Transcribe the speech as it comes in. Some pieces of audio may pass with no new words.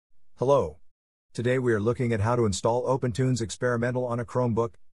Hello. Today we are looking at how to install OpenToonz Experimental on a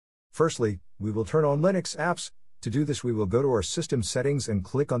Chromebook. Firstly, we will turn on Linux apps. To do this, we will go to our system settings and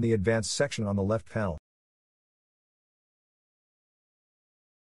click on the advanced section on the left panel.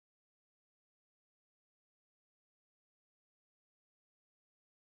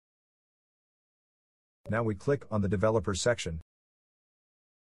 Now we click on the developer section.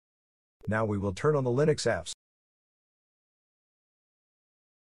 Now we will turn on the Linux apps.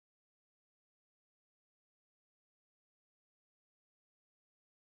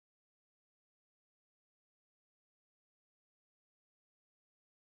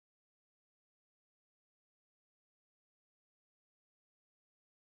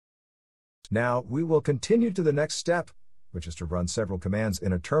 Now, we will continue to the next step, which is to run several commands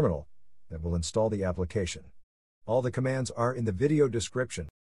in a terminal that will install the application. All the commands are in the video description.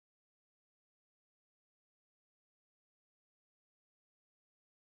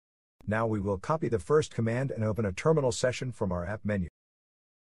 Now we will copy the first command and open a terminal session from our app menu.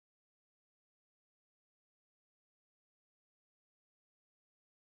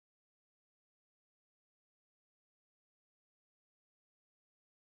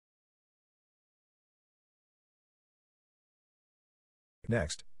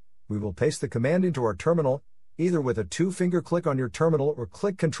 Next, we will paste the command into our terminal, either with a two-finger click on your terminal or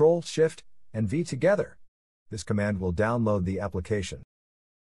click Ctrl, Shift, and V together. This command will download the application.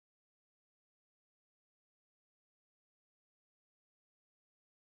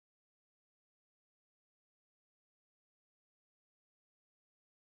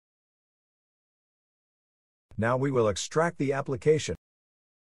 Now we will extract the application.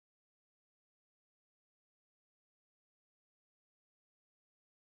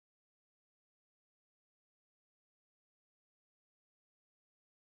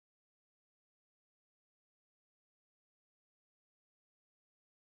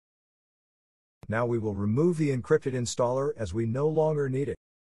 Now we will remove the encrypted installer as we no longer need it.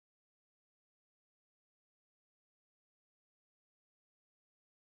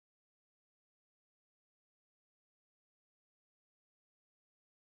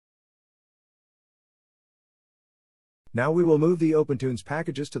 Now we will move the OpenToonz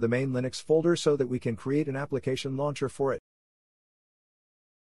packages to the main Linux folder so that we can create an application launcher for it.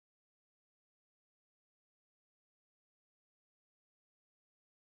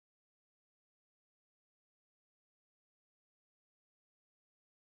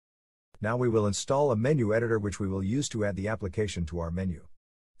 Now we will install a menu editor which we will use to add the application to our menu.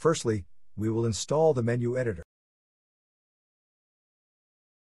 Firstly, we will install the menu editor.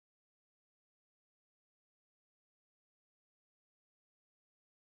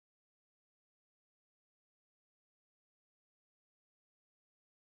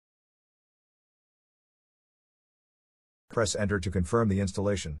 Press Enter to confirm the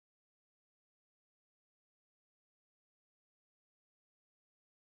installation.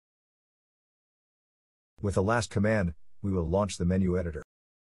 With the last command, we will launch the menu editor.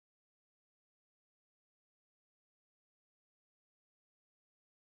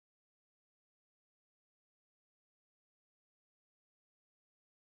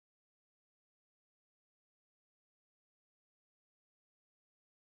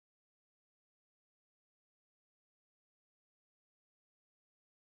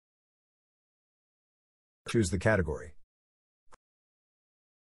 Choose the category.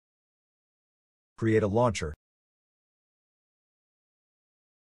 Create a launcher.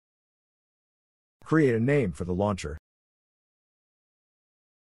 Create a name for the launcher.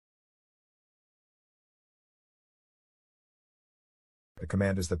 The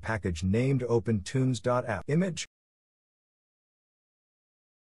command is the package named OpenToonz.app image.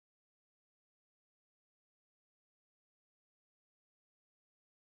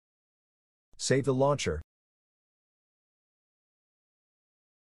 Save the launcher.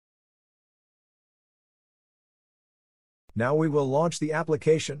 Now we will launch the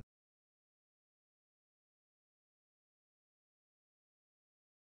application.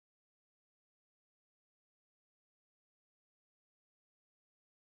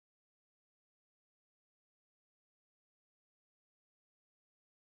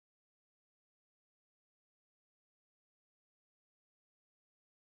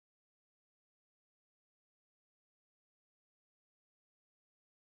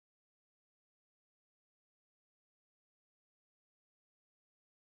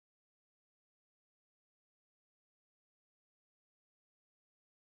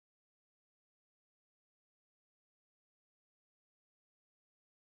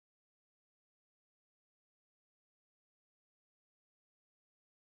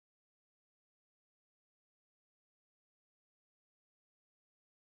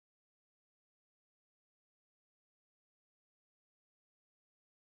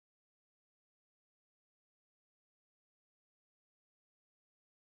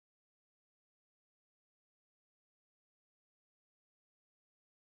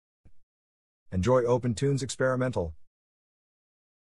 Enjoy OpenToonz Experimental.